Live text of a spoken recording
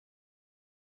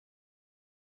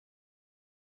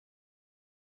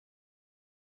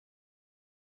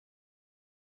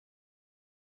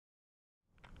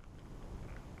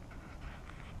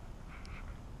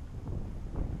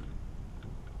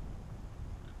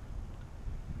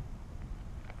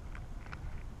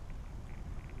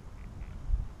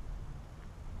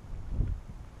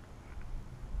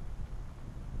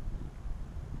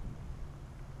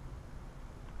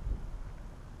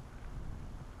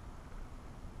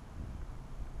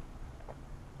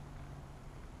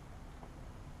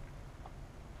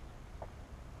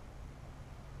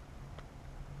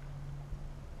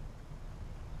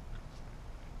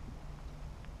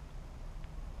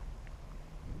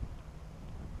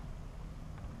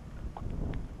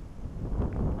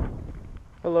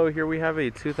Hello, here we have a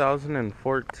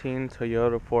 2014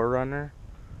 Toyota 4Runner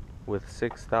with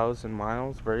 6,000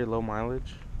 miles, very low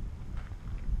mileage.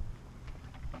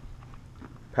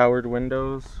 Powered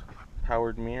windows,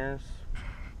 powered mirrors,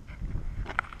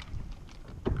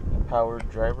 powered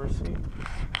driver's seat.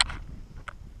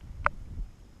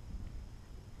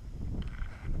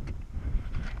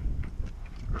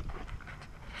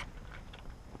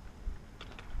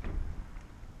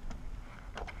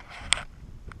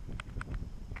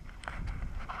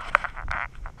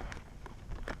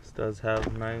 This does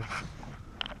have nice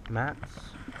mats.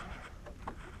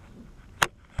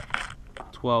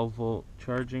 12-volt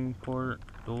charging port,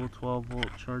 dual 12-volt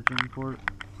charging port.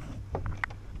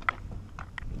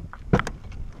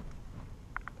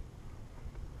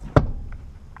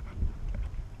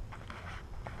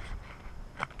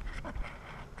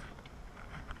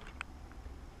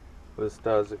 This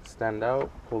does extend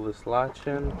out. Pull this latch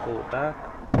in, pull it back.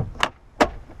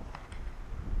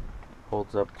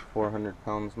 Holds up to 400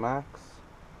 pounds max.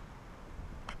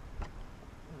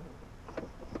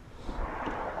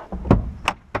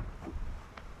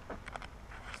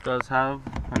 This does have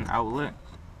an outlet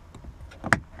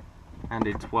and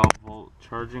a 12-volt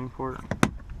charging port.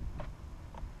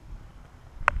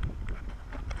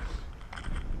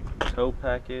 Tow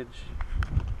package.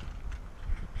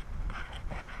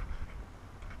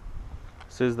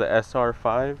 This is the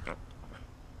SR5.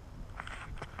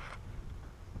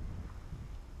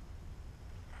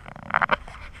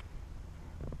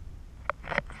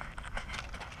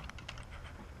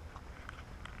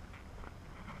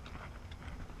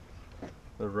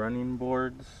 The running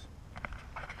boards.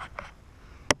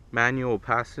 Manual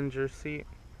passenger seat.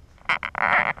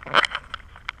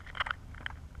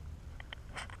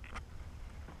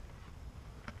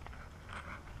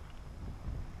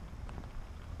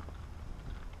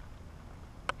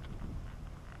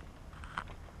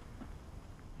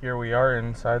 Here we are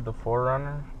inside the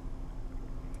 4Runner.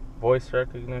 Voice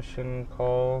recognition,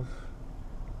 calls,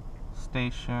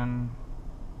 station,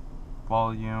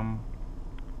 volume,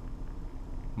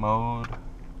 mode,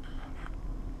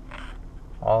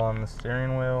 all on the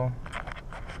steering wheel.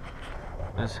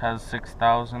 This has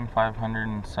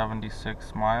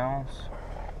 6,576 miles.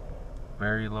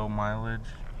 Very low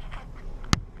mileage.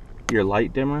 Your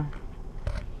light dimmer.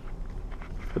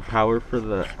 The power for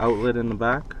the outlet in the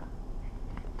back.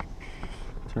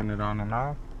 Turn it on and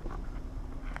off.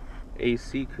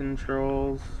 AC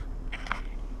controls.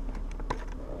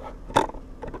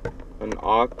 An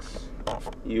aux,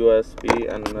 USB,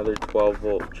 and another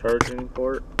 12-volt charging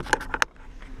port.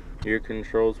 Your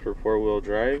controls for 4-wheel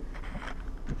drive.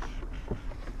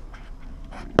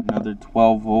 Another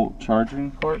 12-volt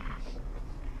charging port.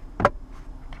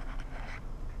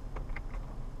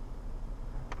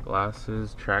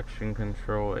 Glasses, traction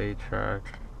control,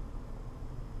 A-track.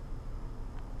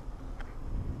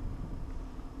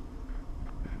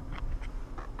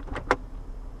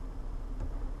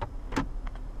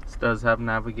 This does have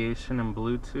navigation and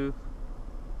Bluetooth.